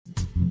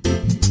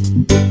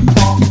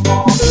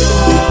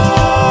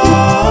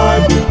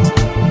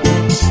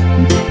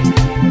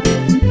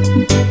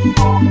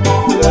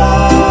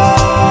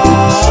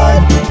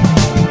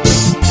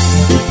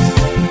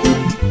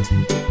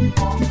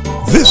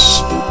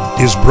This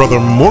is Brother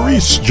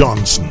Maurice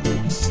Johnson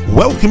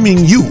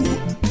welcoming you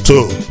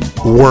to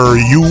Were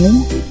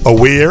You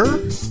Aware?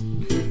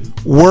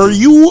 Were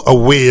you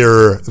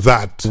aware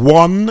that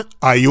 1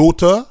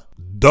 iota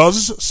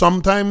does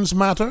sometimes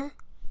matter?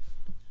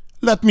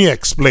 Let me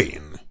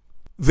explain.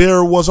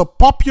 There was a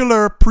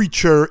popular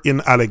preacher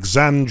in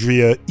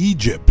Alexandria,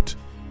 Egypt,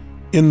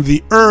 in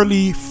the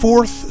early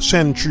 4th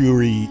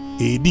century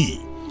AD,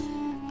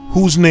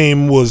 whose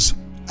name was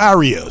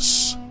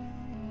Arius.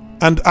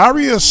 And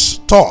Arius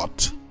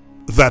taught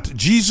that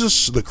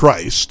Jesus the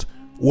Christ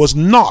was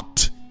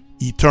not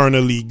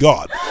eternally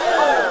God.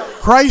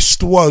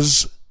 Christ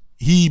was,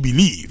 he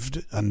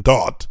believed and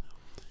taught,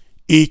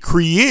 a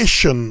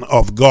creation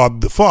of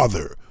God the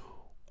Father,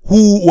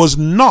 who was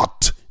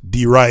not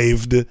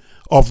derived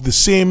of the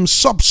same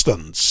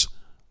substance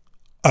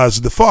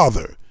as the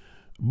Father,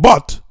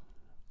 but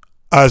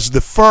as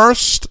the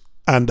first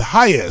and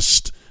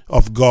highest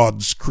of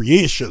God's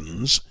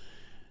creations,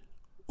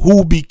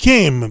 who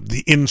became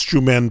the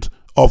instrument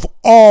of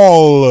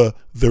all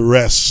the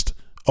rest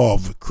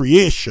of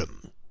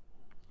creation.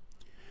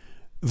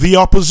 The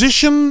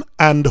opposition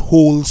and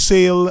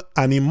wholesale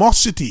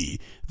animosity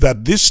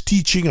that this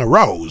teaching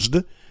aroused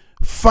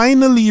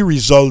finally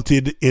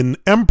resulted in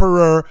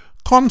Emperor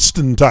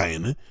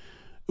Constantine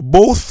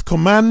both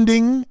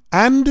commanding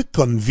and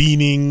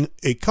convening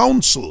a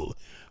council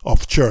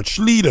of church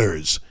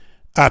leaders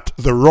at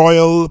the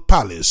royal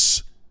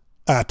palace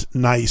at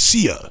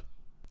Nicea.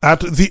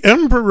 At the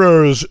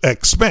emperor's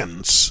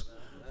expense,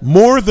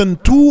 more than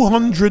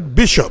 200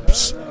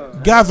 bishops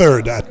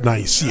gathered at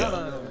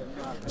Nicea.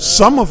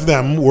 Some of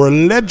them were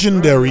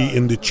legendary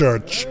in the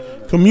church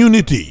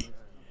community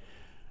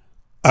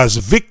as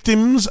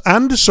victims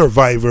and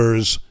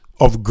survivors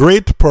of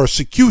great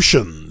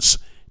persecutions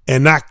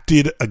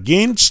enacted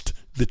against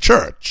the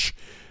church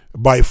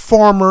by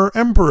former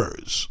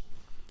emperors.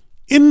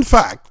 In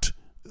fact,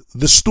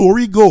 the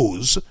story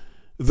goes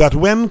that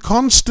when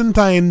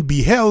Constantine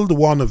beheld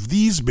one of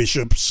these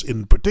bishops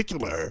in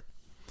particular,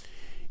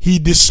 he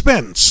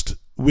dispensed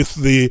with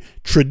the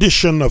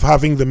tradition of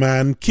having the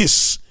man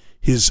kiss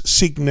his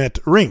signet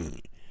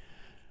ring,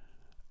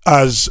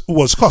 as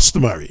was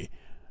customary,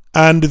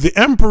 and the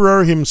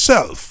emperor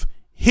himself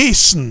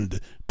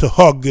hastened to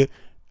hug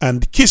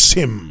and kiss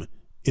him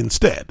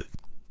instead.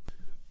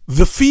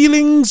 The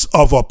feelings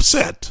of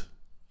upset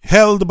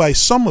held by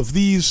some of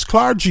these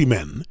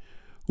clergymen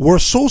were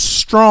so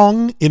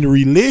strong in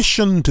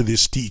relation to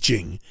this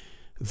teaching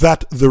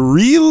that the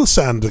real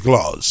Santa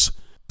Claus,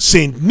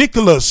 St.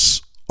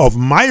 Nicholas of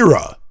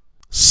Myra,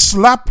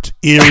 slapped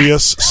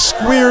Arius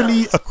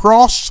squarely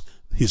across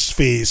his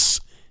face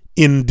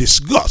in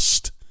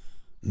disgust.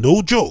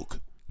 No joke.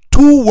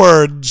 2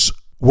 words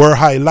were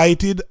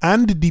highlighted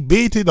and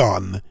debated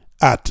on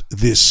at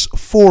this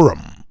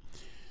forum.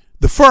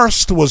 The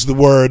first was the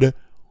word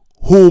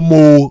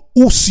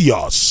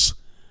Homoousios,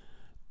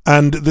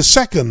 and the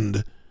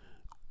second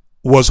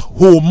was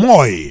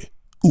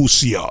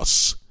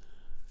Homoiousios.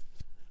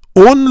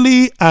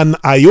 Only an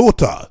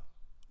iota,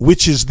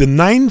 which is the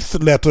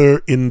 9th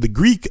letter in the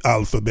Greek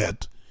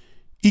alphabet,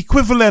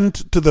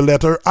 equivalent to the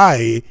letter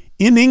I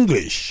in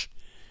English,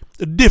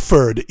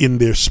 differed in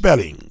their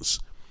spellings,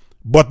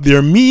 but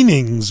their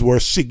meanings were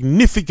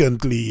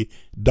significantly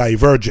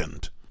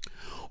divergent.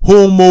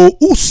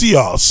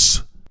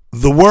 Homoousios,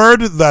 the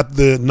word that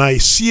the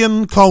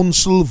Nicean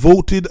Council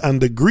voted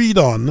and agreed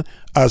on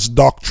as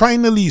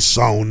doctrinally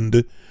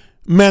sound,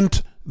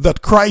 meant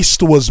that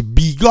Christ was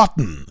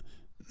begotten,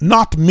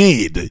 not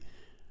made,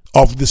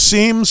 of the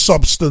same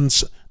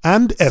substance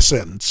and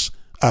essence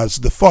as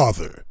the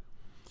Father.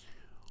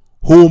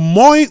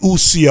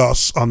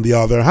 Homoiousios, on the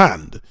other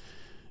hand,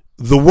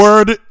 the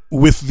word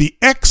with the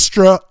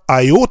extra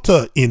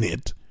iota in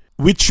it,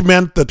 which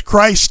meant that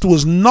Christ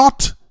was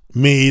not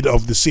made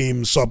of the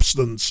same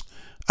substance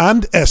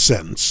and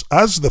essence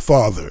as the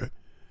Father,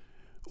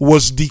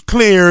 was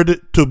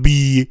declared to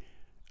be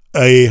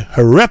a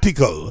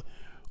heretical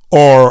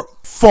or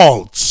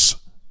false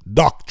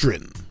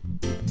doctrine.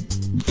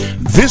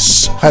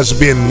 This has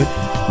been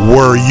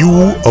Were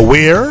You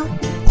Aware?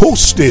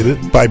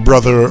 Hosted by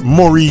Brother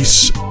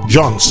Maurice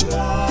Johnson.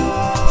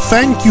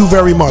 Thank you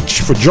very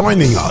much for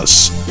joining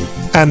us,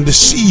 and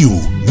see you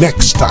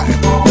next time.